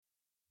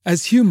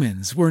As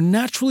humans, we're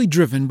naturally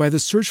driven by the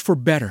search for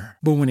better.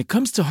 But when it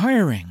comes to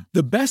hiring,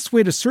 the best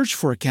way to search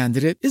for a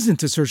candidate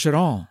isn't to search at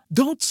all.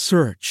 Don't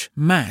search,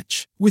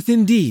 match with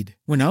Indeed.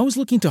 When I was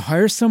looking to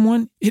hire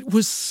someone, it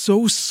was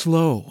so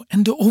slow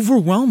and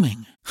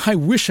overwhelming. I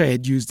wish I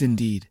had used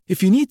Indeed.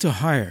 If you need to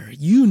hire,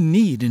 you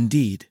need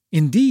Indeed.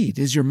 Indeed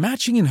is your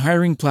matching and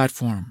hiring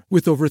platform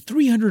with over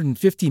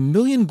 350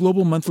 million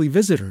global monthly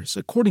visitors,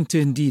 according to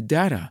Indeed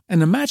data,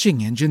 and a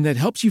matching engine that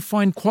helps you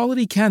find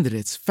quality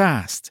candidates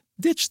fast.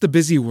 Ditch the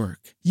busy work.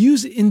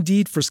 Use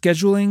Indeed for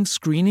scheduling,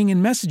 screening,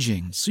 and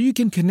messaging so you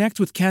can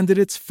connect with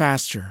candidates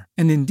faster.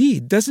 And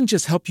Indeed doesn't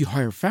just help you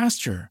hire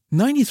faster.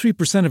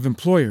 93% of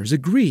employers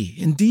agree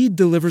Indeed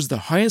delivers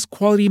the highest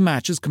quality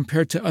matches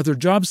compared to other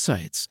job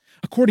sites,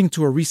 according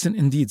to a recent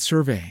Indeed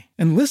survey.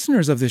 And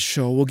listeners of this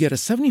show will get a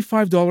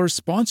 $75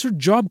 sponsored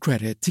job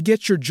credit to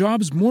get your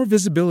jobs more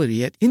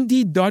visibility at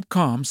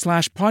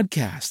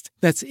Indeed.com/podcast.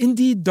 That's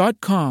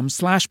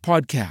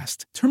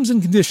Indeed.com/podcast. Terms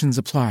and conditions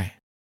apply.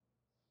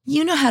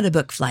 You know how to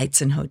book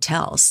flights and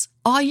hotels.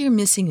 All you're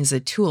missing is a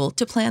tool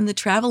to plan the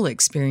travel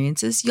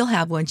experiences you'll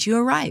have once you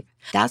arrive.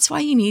 That's why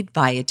you need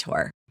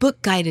Viator.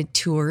 Book guided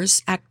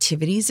tours,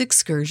 activities,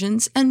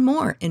 excursions, and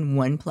more in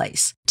one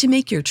place to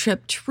make your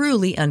trip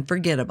truly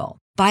unforgettable.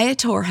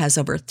 Viator has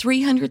over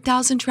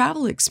 300,000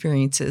 travel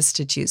experiences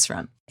to choose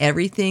from.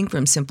 Everything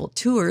from simple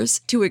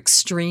tours to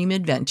extreme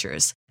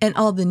adventures and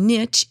all the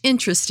niche,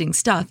 interesting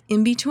stuff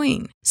in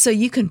between. So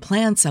you can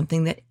plan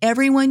something that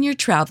everyone you're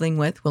traveling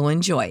with will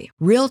enjoy.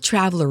 Real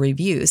traveler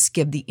reviews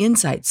give the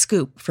inside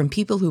scoop from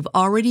people who've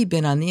already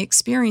been on the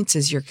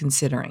experiences you're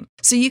considering.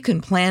 So you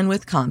can plan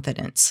with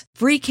confidence.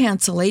 Free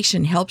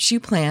cancellation helps you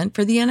plan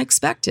for the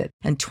unexpected.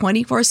 And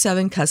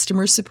 24/7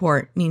 customer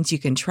support means you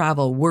can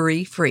travel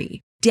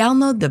worry-free.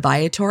 Download the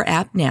Viator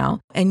app now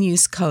and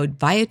use code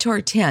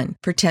Viator10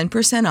 for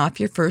 10% off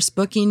your first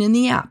booking in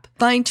the app.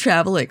 Find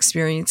travel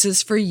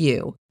experiences for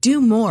you.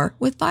 Do more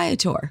with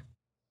Viator.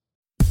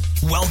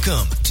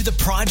 Welcome to the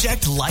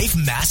Project Life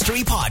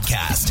Mastery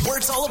Podcast, where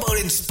it's all about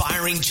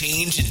inspiring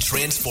change and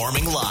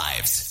transforming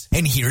lives.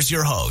 And here's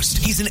your host.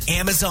 He's an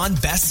Amazon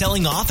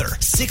best-selling author,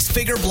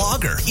 six-figure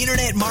blogger,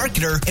 internet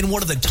marketer, and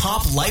one of the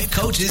top life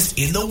coaches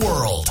in the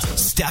world,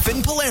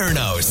 Stefan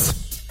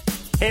Palernos.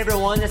 Hey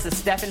everyone, this is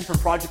Stefan from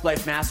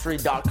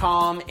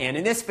ProjectLifeMastery.com, and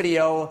in this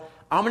video,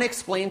 I'm going to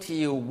explain to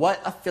you what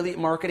affiliate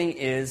marketing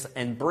is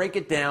and break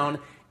it down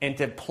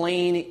into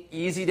plain,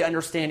 easy to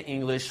understand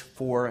English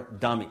for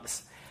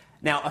dummies.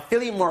 Now,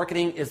 affiliate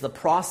marketing is the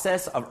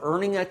process of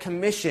earning a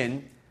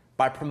commission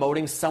by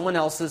promoting someone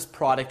else's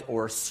product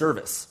or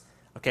service.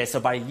 Okay,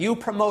 so by you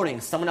promoting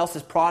someone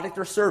else's product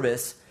or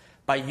service,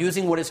 by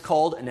using what is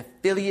called an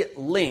affiliate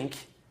link,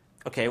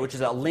 okay, which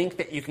is a link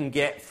that you can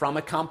get from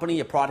a company,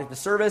 a product or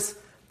service,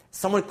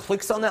 someone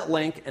clicks on that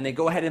link and they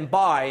go ahead and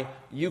buy,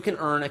 you can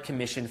earn a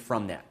commission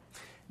from that.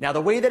 Now,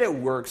 the way that it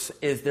works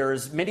is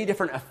there's many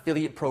different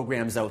affiliate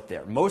programs out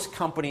there. Most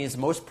companies,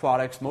 most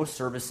products, most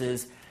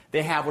services,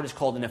 they have what is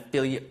called an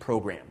affiliate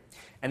program.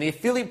 And the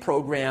affiliate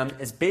program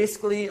is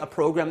basically a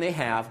program they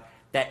have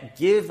that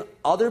give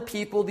other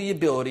people the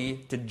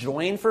ability to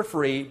join for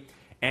free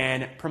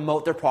and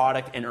promote their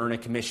product and earn a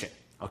commission.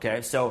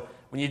 Okay, so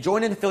when you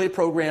join an affiliate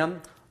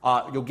program,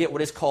 you'll get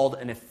what is called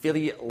an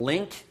affiliate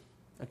link,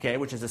 okay,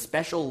 which is a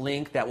special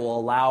link that will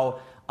allow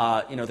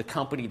the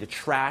company to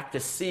track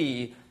to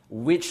see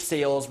which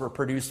sales were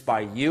produced by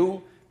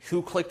you,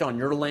 who clicked on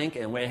your link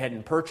and went ahead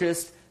and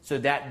purchased, so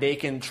that they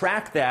can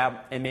track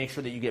that and make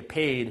sure that you get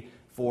paid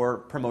for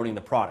promoting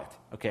the product.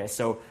 Okay,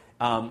 so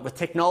with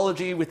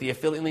technology, with the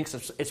affiliate links,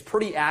 it's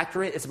pretty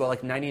accurate. It's about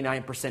like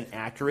 99%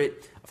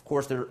 accurate. Of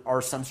course, there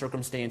are some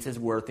circumstances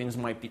where things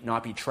might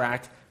not be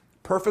tracked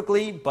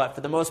perfectly, but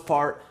for the most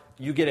part,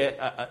 you get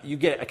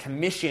a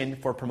commission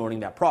for promoting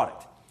that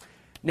product.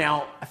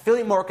 Now,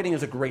 affiliate marketing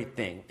is a great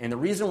thing, and the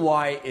reason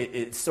why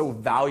it's so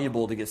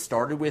valuable to get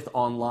started with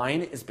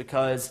online is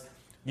because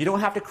you don't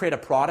have to create a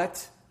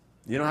product,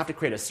 you don't have to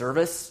create a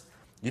service,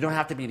 you don't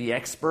have to be the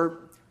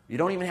expert, you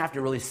don't even have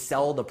to really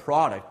sell the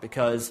product,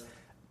 because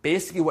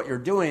basically what you're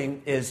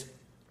doing is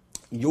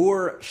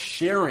you're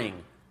sharing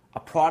a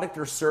product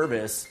or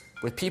service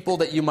with people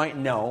that you might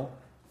know,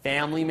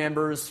 family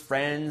members,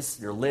 friends,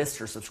 your list,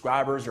 your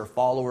subscribers, your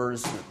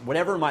followers,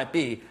 whatever it might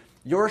be.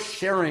 You're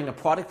sharing a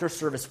product or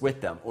service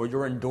with them, or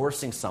you're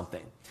endorsing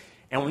something.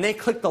 And when they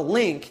click the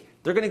link,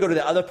 they're going to go to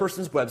the other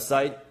person's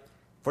website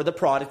for the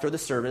product or the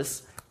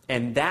service,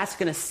 and that's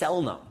going to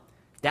sell them.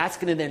 That's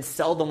going to then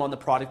sell them on the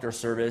product or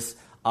service.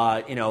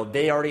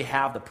 They already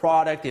have the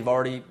product. They've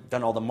already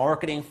done all the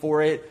marketing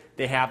for it.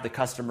 They have the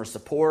customer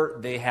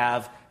support. They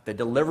have the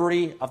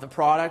delivery of the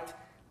product.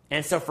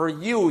 And so for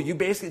you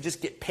basically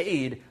just get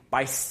paid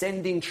by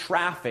sending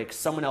traffic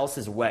someone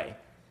else's way.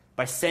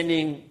 By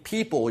sending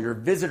people, your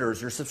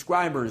visitors, your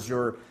subscribers,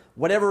 your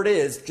whatever it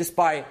is, just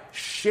by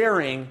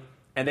sharing,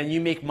 and then you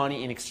make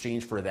money in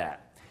exchange for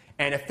that.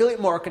 And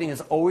affiliate marketing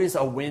is always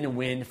a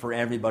win-win for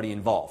everybody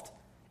involved.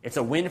 It's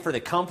a win for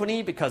the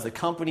company because the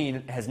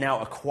company has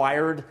now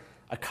acquired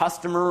a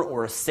customer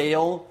or a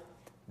sale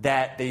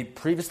that they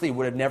previously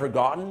would have never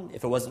gotten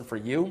if it wasn't for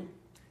you.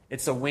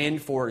 It's a win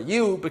for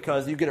you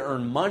because you get to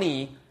earn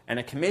money and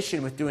a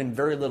commission with doing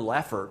very little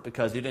effort,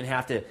 because you didn't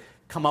have to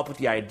come up with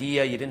the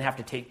idea, you didn't have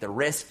to take the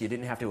risk, you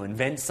didn't have to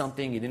invent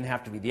something, you didn't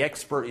have to be the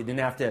expert, you didn't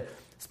have to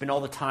spend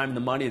all the time and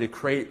the money to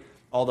create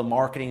all the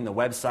marketing, the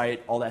website,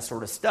 all that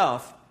sort of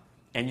stuff.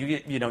 And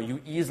you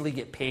easily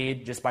get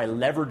paid just by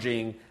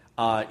leveraging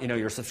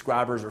your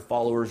subscribers or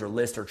followers or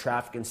list or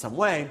traffic in some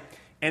way.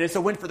 And it's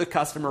a win for the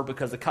customer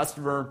because the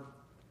customer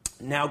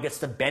now gets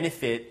to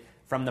benefit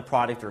from the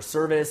product or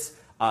service.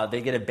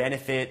 They get a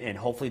benefit, and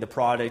hopefully the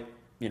product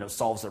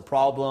solves their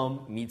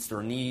problem, meets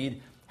their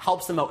need,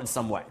 helps them out in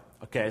some way.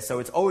 Okay, so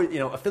it's always,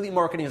 affiliate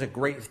marketing is a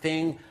great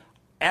thing.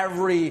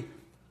 Every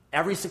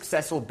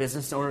successful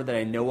business owner that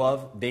I know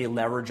of, they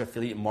leverage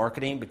affiliate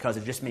marketing because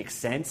it just makes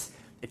sense.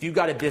 If you've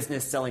got a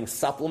business selling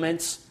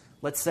supplements,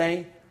 let's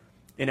say,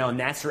 and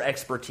that's your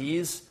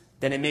expertise,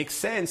 then it makes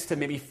sense to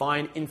maybe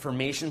find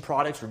information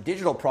products or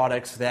digital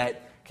products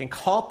that can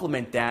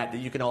complement that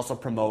you can also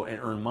promote and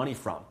earn money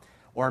from.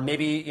 Or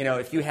maybe,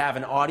 if you have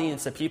an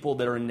audience of people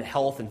that are in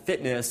health and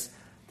fitness,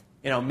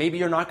 maybe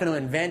you're not going to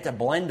invent a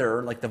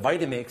blender like the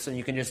Vitamix, and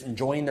you can just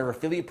join their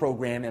affiliate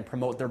program and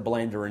promote their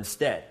blender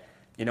instead.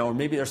 Or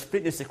maybe there's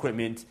fitness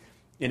equipment,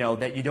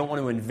 that you don't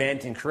want to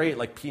invent and create,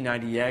 like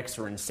P90X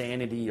or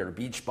Insanity or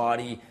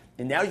Beachbody.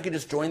 And now you can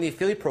just join the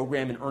affiliate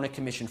program and earn a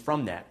commission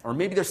from that. Or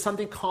maybe there's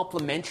something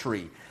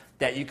complementary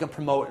that you can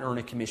promote and earn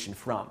a commission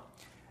from.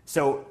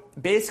 So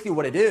basically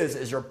what it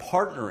is you're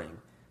partnering,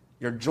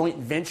 you're joint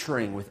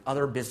venturing with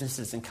other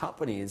businesses and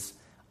companies.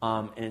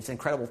 And it's an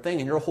incredible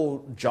thing. And your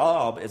whole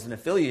job as an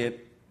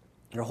affiliate,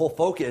 your whole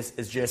focus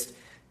is just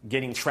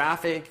getting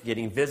traffic,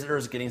 getting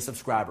visitors, getting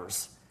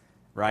subscribers,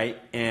 right?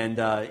 And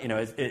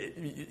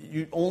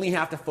you only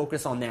have to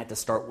focus on that to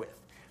start with.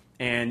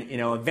 And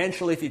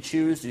eventually, if you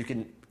choose, you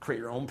can create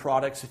your own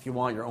products if you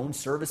want, your own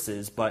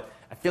services. But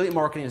affiliate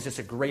marketing is just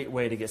a great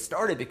way to get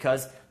started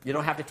because you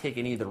don't have to take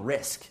any of the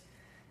risk,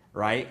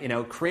 right?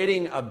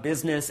 Creating a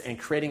business and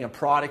creating a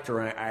product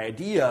or an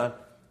idea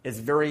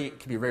can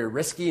be very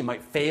risky. It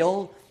might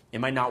fail.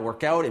 It might not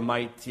work out. It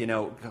might,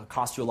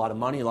 cost you a lot of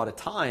money, a lot of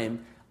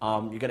time.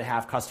 You're going to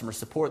have customer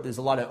support. There's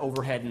a lot of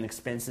overhead and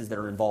expenses that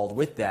are involved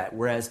with that.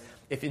 Whereas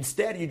if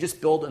instead you just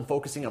build and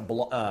focus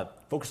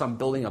on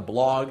building a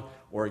blog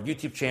or a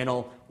YouTube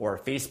channel or a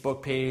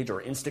Facebook page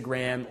or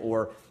Instagram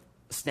or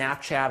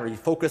Snapchat, or you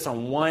focus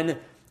on one,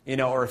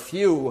 or a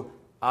few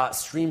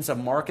streams of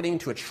marketing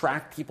to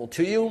attract people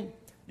to you,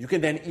 you can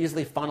then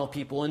easily funnel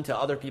people into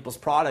other people's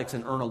products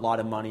and earn a lot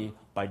of money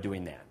by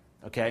doing that.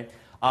 Okay.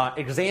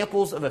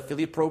 Examples of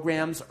affiliate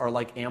programs are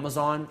like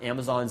Amazon.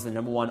 Amazon's the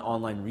 #1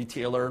 online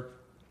retailer,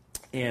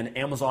 and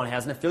Amazon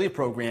has an affiliate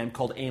program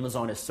called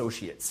Amazon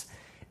Associates.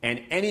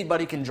 And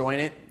anybody can join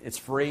it. It's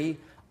free.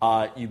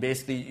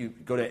 You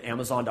go to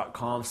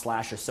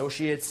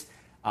amazon.com/associates,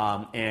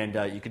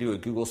 and you can do a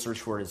Google search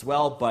for it as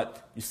well.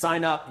 But you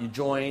sign up, you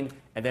join,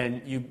 and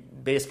then you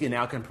basically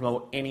now can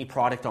promote any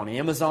product on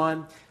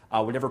Amazon.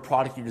 Whatever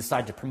product you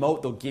decide to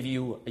promote, they'll give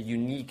you a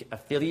unique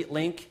affiliate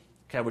link,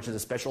 which is a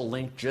special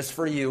link just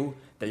for you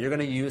that you're going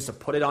to use to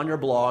put it on your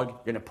blog. You're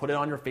going to put it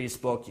on your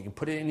Facebook. You can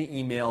put it in an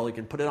email. You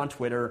can put it on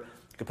Twitter.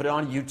 You can put it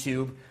on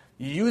YouTube.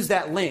 You use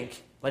that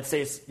link. Let's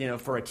say it's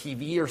for a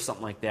TV or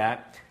something like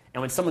that.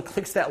 And when someone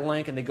clicks that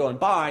link and they go and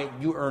buy,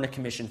 you earn a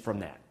commission from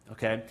that.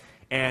 Okay.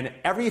 And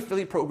every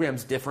affiliate program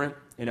is different.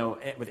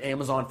 With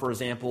Amazon, for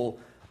example,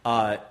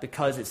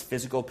 because it's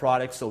physical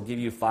products, they'll give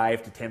you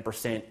 5 to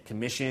 10%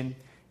 commission.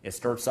 It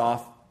starts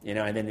off,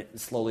 and then it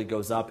slowly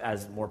goes up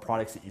as more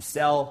products that you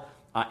sell.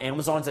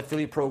 Amazon's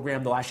affiliate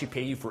program, they'll actually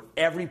pay you for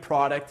every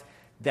product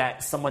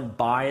that someone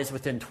buys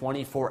within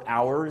 24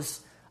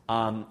 hours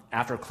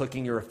after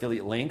clicking your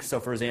affiliate link. So,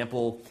 for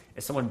example,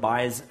 if someone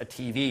buys a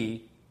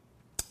TV,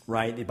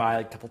 right, they buy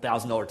a couple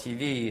 $1,000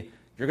 TV,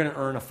 you're going to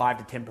earn a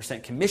 5 to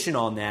 10% commission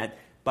on that.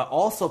 But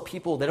also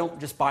people, they don't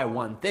just buy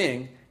one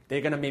thing.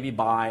 They're going to maybe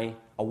buy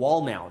a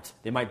wall mount.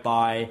 They might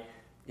buy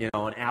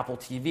an Apple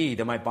TV.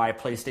 They might buy a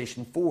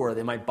PlayStation 4.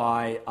 They might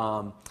buy,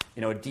 a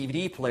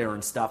DVD player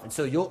and stuff. And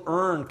so you'll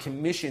earn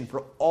commission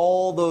for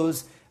all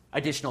those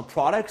additional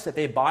products that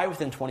they buy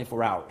within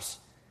 24 hours,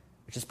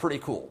 which is pretty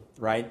cool,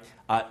 right?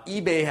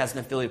 eBay has an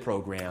affiliate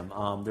program.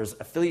 There's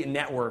affiliate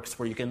networks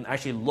where you can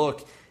actually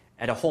look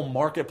at a whole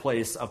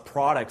marketplace of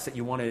products that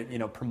you want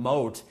to,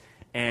 promote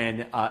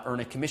and earn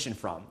a commission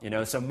from.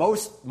 So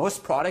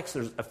most products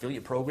there's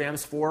affiliate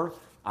programs for.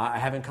 I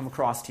haven't come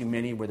across too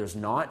many where there's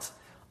not.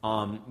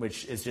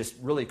 Which is just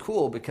really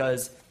cool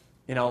because,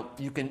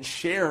 you can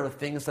share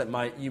things that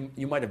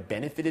you might have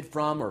benefited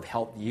from or have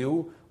helped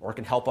you or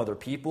can help other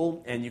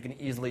people, and you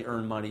can easily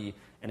earn money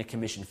and a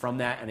commission from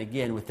that. And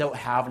again, without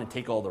having to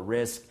take all the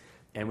risk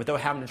and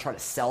without having to try to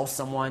sell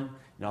someone.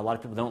 A lot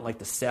of people don't like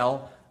to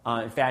sell.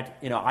 In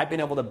fact, I've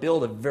been able to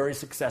build a very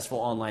successful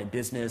online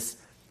business,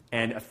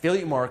 and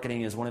affiliate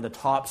marketing is one of the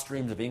top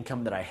streams of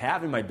income that I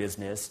have in my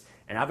business,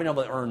 and I've been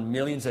able to earn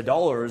millions of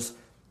dollars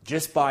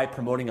just by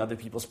promoting other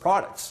people's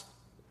products.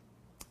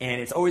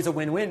 And it's always a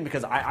win-win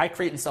because I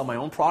create and sell my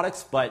own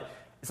products, but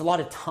it's a lot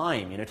of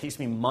time. It takes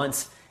me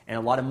months and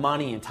a lot of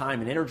money and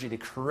time and energy to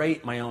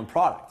create my own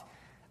product,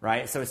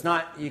 right? So it's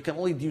not, you can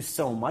only do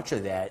so much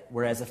of that,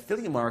 whereas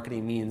affiliate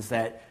marketing means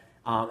that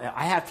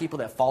I have people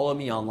that follow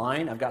me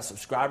online. I've got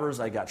subscribers,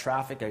 I got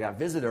traffic, I got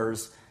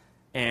visitors,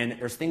 and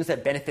there's things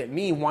that benefit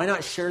me. Why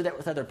not share that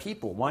with other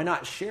people? Why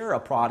not share a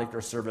product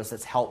or service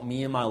that's helped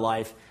me in my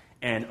life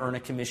and earn a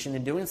commission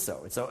in doing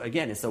so? So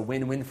again, it's a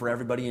win-win for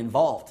everybody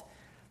involved,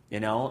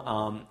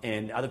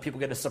 and other people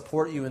get to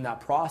support you in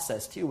that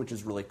process too, which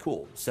is really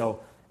cool.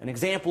 So an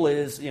example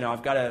is,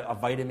 I've got a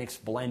Vitamix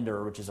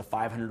blender, which is a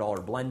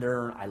 $500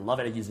 blender. I love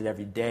it. I use it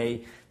every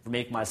day for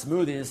making my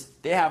smoothies.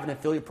 They have an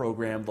affiliate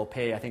program. They'll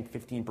pay, I think,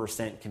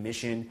 15%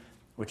 commission,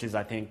 which is,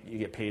 I think, you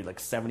get paid like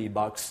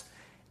 $70.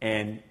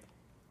 And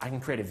I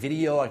can create a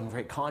video, I can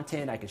create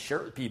content, I can share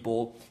it with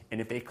people,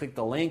 and if they click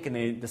the link and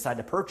they decide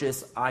to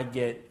purchase, I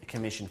get a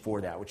commission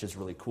for that, which is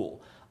really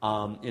cool.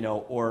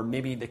 Or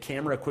maybe the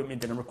camera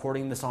equipment that I'm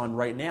recording this on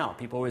right now.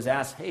 People always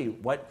ask, hey,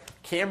 what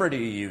camera do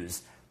you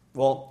use?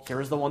 Well,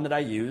 here's the one that I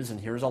use, and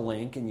here's a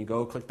link, and you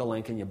go click the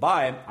link and you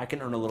buy it. I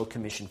can earn a little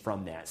commission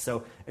from that.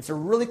 So it's a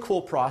really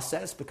cool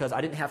process because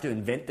I didn't have to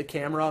invent the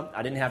camera.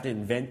 I didn't have to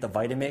invent the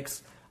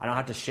Vitamix. I don't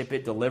have to ship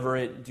it, deliver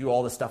it, do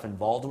all the stuff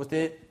involved with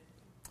it.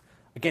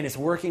 Again, it's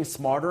working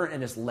smarter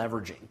and it's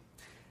leveraging.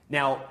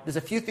 Now, there's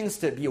a few things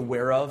to be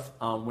aware of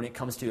when it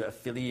comes to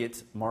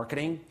affiliate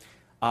marketing.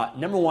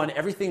 Number one,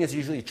 everything is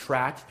usually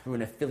tracked through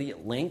an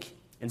affiliate link.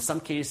 In some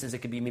cases, it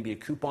could be maybe a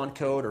coupon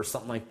code or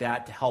something like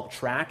that to help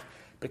track.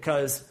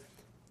 Because,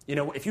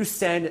 if you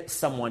send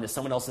someone to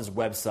someone else's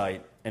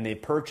website and they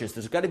purchase,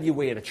 there's got to be a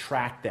way to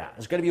track that.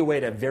 There's got to be a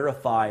way to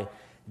verify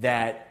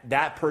that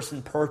that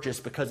person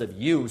purchased because of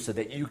you so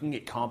that you can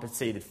get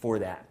compensated for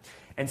that.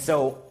 And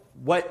so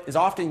what is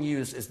often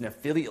used is an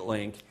affiliate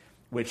link,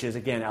 which is,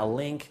 again, a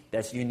link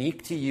that's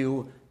unique to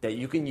you that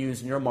you can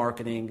use in your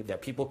marketing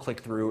that people click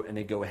through and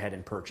they go ahead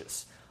and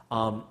purchase.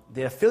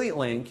 The affiliate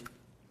link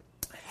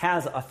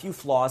has a few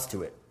flaws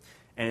to it.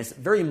 And it's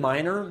very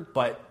minor,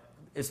 but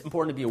it's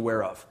important to be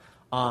aware of.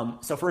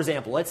 So for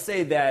example, let's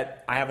say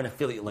that I have an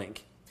affiliate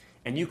link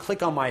and you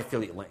click on my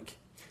affiliate link.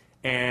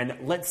 And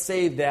let's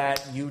say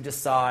that you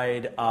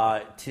decide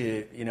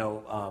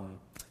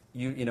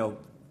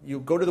you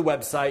go to the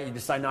website, you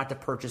decide not to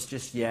purchase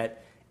just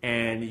yet,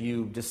 and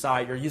you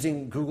decide you're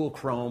using Google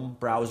Chrome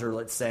browser,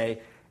 let's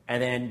say,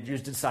 and then you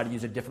decide to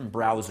use a different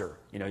browser.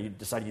 You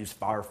decide to use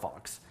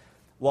Firefox.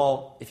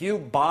 Well, if you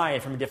buy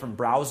from a different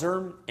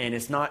browser and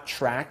it's not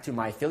tracked to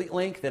my affiliate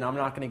link, then I'm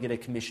not going to get a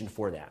commission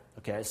for that.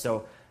 Okay,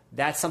 so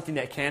that's something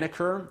that can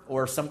occur,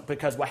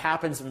 because what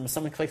happens when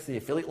someone clicks the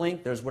affiliate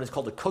link, there's what is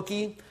called a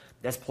cookie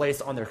that's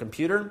placed on their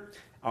computer,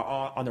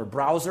 on their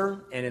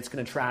browser, and it's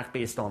going to track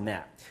based on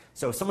that.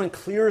 So if someone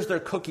clears their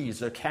cookies,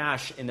 their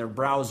cache in their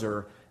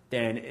browser,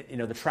 then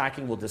the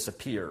tracking will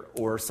disappear.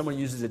 Or if someone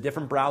uses a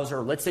different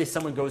browser, let's say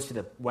someone goes to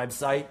the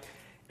website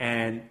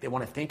and they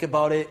want to think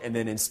about it, and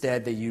then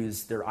instead they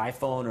use their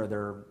iPhone or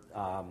their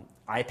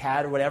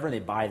iPad or whatever, and they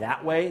buy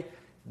that way,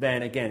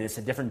 then again, it's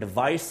a different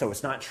device, so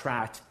it's not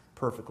tracked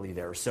perfectly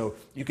there. So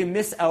you can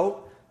miss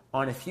out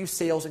on a few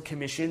sales and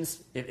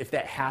commissions if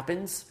that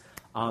happens.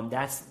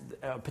 That's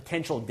a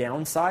potential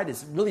downside.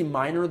 It's really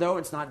minor, though.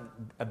 It's not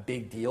a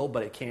big deal,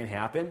 but it can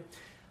happen.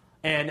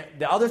 And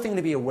the other thing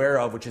to be aware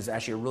of, which is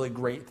actually a really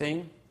great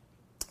thing,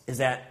 is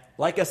that,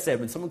 like I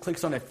said, when someone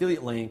clicks on an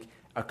affiliate link,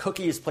 a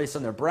cookie is placed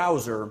on their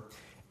browser,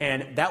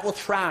 and that will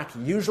track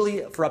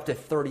usually for up to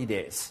 30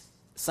 days.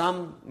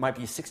 Some might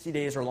be 60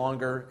 days or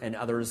longer, and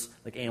others,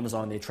 like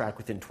Amazon, they track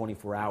within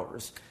 24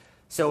 hours.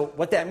 So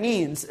what that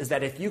means is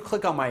that if you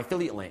click on my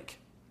affiliate link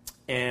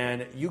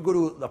and you go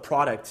to the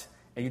product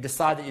and you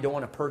decide that you don't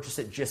want to purchase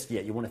it just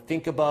yet, you want to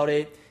think about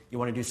it, you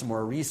want to do some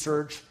more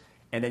research,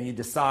 and then you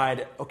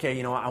decide,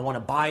 okay, I want to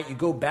buy it, you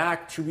go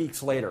back 2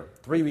 weeks later,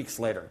 3 weeks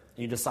later, and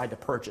you decide to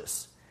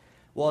purchase.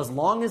 Well, as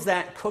long as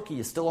that cookie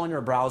is still on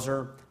your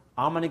browser,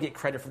 I'm going to get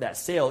credit for that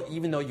sale,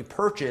 even though you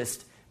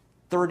purchased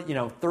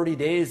 30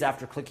 days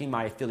after clicking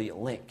my affiliate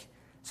link.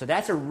 So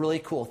that's a really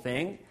cool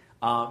thing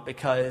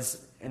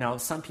because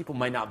some people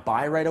might not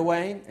buy right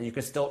away, and you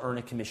can still earn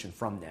a commission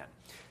from that.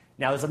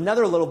 Now, there's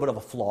another little bit of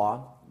a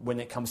flaw when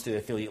it comes to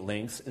affiliate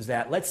links, is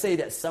that let's say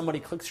that somebody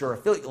clicks your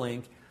affiliate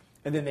link,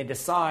 and then they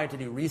decide to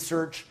do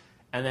research,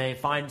 and they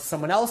find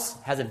someone else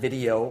has a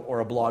video or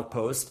a blog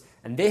post,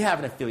 and they have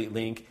an affiliate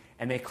link,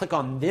 and they click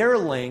on their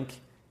link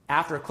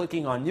after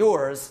clicking on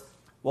yours,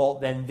 well,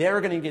 then they're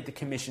going to get the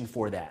commission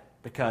for that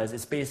because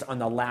it's based on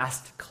the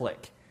last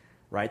click,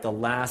 right? The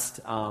last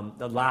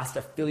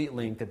affiliate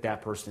link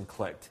that person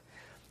clicked.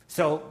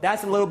 So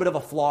that's a little bit of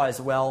a flaw as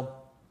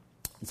well.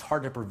 It's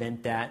hard to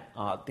prevent that.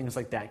 Things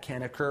like that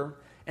can occur.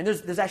 And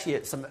there's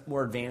actually some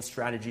more advanced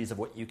strategies of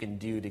what you can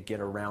do to get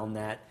around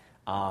that.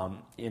 Other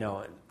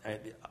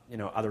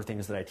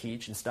things that I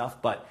teach and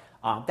stuff. But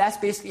that's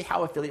basically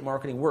how affiliate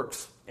marketing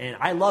works. And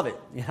I love it.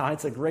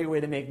 It's a great way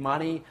to make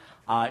money.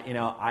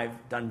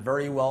 I've done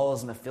very well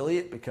as an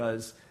affiliate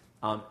because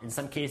in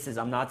some cases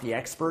I'm not the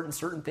expert in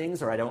certain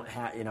things, or I don't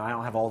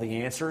have all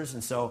the answers.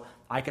 And so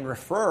I can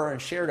refer and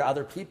share to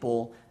other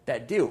people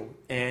that do.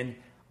 And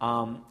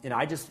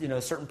I just,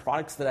 certain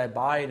products that I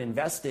buy and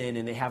invest in,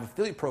 and they have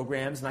affiliate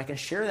programs, and I can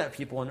share that with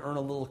people and earn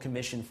a little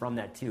commission from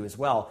that too as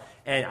well.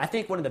 And I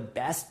think one of the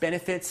best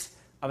benefits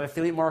of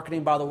affiliate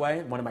marketing, by the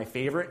way, one of my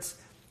favorites,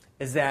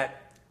 is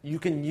that you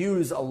can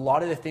use a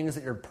lot of the things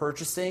that you're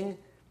purchasing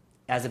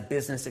as a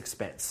business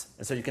expense.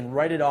 And so you can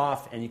write it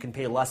off and you can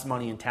pay less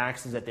money in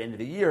taxes at the end of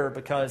the year,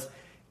 because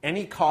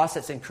any cost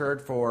that's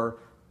incurred for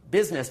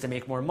business to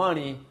make more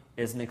money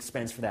is an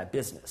expense for that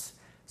business.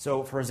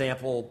 So for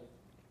example,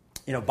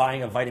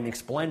 buying a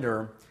Vitamix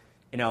blender,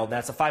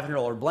 that's a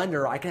 $500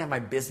 blender. I can have my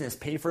business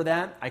pay for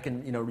that. I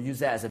can, use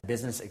that as a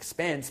business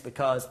expense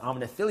because I'm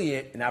an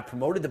affiliate and I've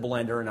promoted the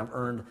blender and I've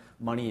earned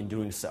money in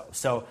doing so.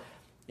 So,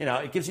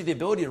 it gives you the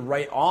ability to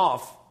write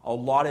off a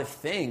lot of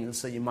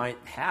things that you might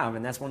have,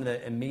 and that's one of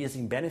the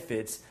amazing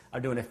benefits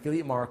of doing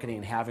affiliate marketing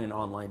and having an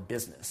online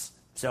business.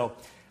 So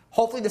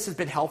hopefully this has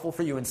been helpful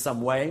for you in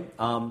some way.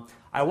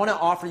 I want to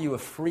offer you a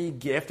free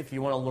gift if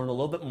you want to learn a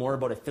little bit more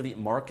about affiliate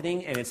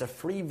marketing, and it's a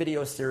free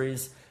video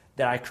series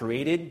that I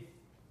created,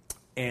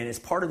 and it's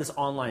part of this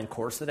online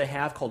course that I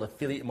have called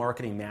Affiliate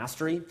Marketing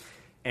Mastery.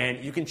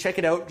 And you can check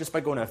it out just by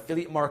going to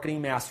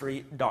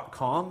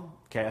affiliatemarketingmastery.com.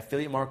 Okay,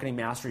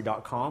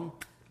 affiliatemarketingmastery.com.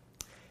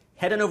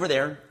 Head on over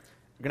there. You're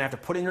going to have to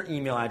put in your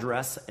email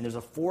address, and there's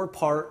a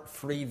 4-part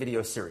free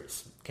video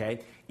series.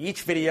 Okay,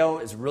 each video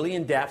is really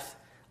in depth.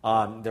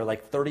 They're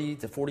like 30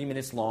 to 40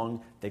 minutes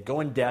long. They go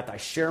in depth. I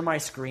share my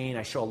screen.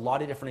 I show a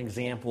lot of different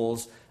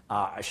examples.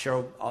 I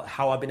show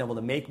how I've been able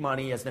to make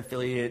money as an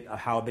affiliate,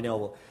 how I've been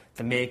able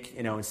to make,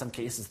 in some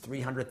cases,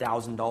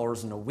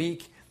 $300,000 in a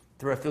week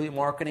through affiliate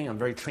marketing. I'm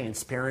very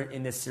transparent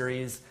in this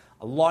series.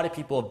 A lot of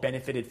people have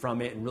benefited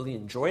from it and really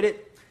enjoyed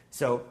it.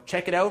 So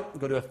check it out.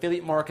 Go to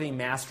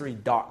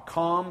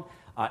affiliatemarketingmastery.com.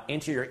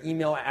 Enter your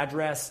email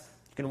address.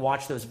 You can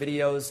watch those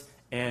videos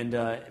and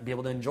be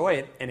able to enjoy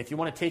it. And if you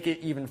want to take it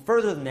even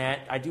further than that,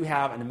 I do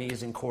have an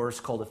amazing course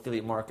called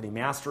Affiliate Marketing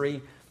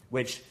Mastery,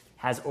 which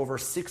has over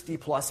 60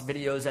 plus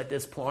videos at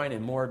this point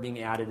and more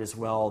being added as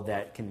well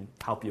that can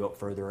help you out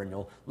further, and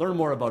you'll learn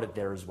more about it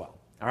there as well.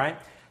 All right?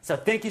 So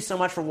thank you so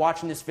much for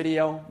watching this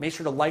video. Make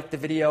sure to like the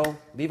video,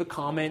 leave a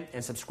comment,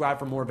 and subscribe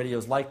for more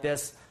videos like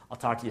this. I'll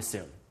talk to you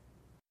soon.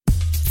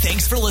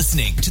 Thanks for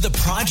listening to the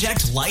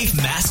Project Life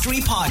Mastery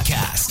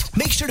Podcast.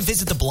 Make sure to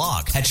visit the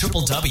blog at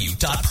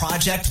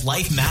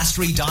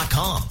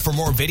www.projectlifemastery.com for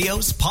more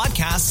videos,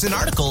 podcasts, and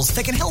articles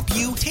that can help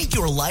you take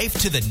your life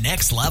to the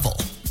next level.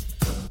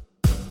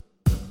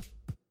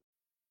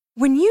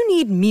 When you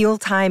need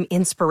mealtime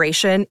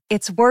inspiration,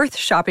 it's worth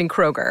shopping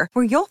Kroger,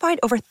 where you'll find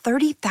over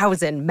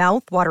 30,000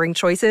 mouth-watering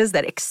choices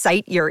that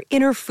excite your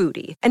inner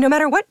foodie. And no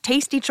matter what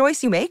tasty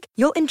choice you make,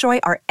 you'll enjoy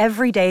our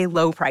everyday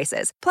low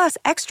prices, plus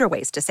extra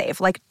ways to save,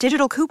 like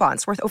digital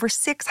coupons worth over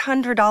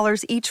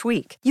 $600 each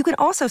week. You can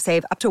also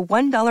save up to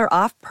 $1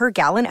 off per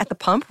gallon at the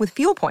pump with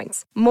fuel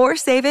points. More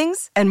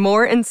savings and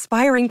more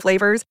inspiring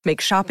flavors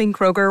make shopping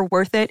Kroger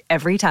worth it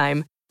every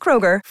time.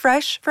 Kroger,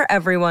 fresh for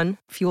everyone.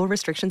 Fuel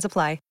restrictions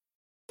apply.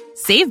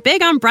 Save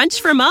big on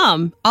brunch for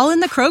mom, all in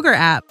the Kroger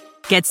app.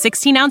 Get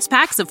 16-ounce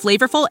packs of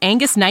flavorful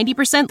Angus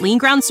 90% lean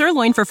ground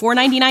sirloin for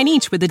 $4.99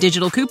 each with a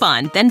digital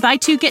coupon. Then buy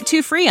 2, get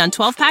 2 free on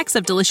 12 packs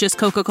of delicious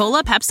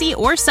Coca-Cola, Pepsi,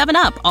 or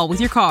 7-Up, all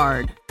with your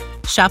card.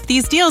 Shop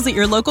these deals at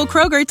your local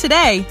Kroger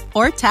today,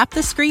 or tap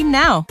the screen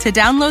now to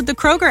download the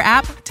Kroger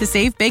app to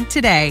save big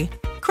today.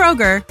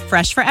 Kroger,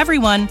 fresh for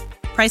everyone.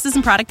 Prices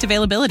and product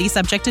availability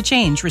subject to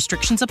change.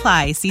 Restrictions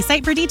apply. See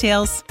site for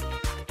details.